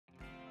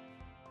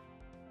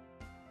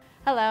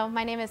Hello,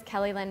 my name is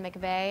Kelly-Lynn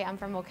McVey. I'm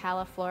from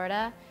Ocala,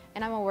 Florida,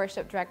 and I'm a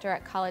worship director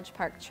at College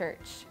Park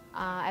Church.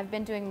 I've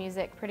been doing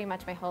music pretty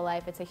much my whole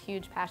life. It's a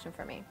huge passion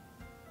for me.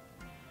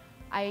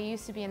 I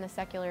used to be in the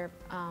secular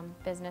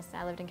business.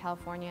 I lived in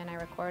California and I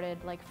recorded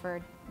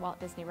for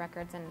Walt Disney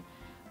Records, and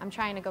I'm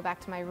trying to go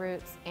back to my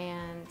roots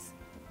and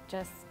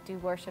just do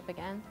worship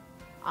again.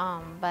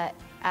 But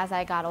as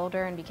I got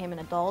older and became an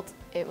adult,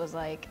 it was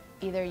like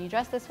either you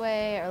dress this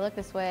way or look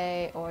this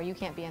way or you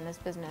can't be in this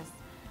business.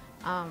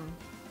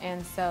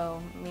 And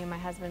so me and my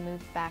husband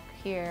moved back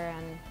here,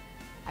 and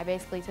I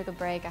basically took a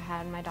break. I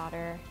had my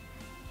daughter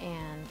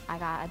and I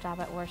got a job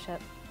at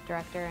worship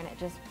director, and it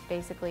just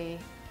basically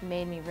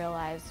made me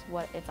realize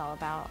what it's all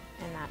about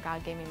and that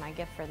God gave me my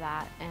gift for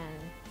that and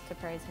to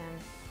praise Him.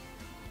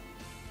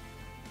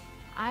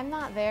 I'm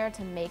not there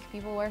to make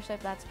people worship.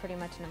 That's pretty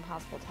much an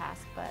impossible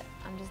task, but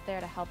I'm just there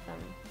to help them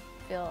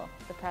feel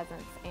the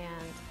presence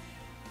and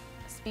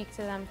speak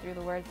to them through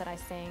the words that I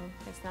sing.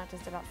 It's not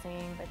just about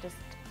singing, but just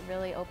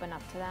really open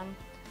up to them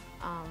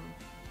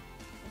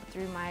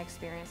through my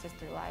experiences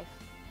through life,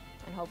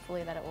 and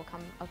hopefully that it will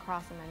come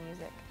across in my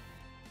music.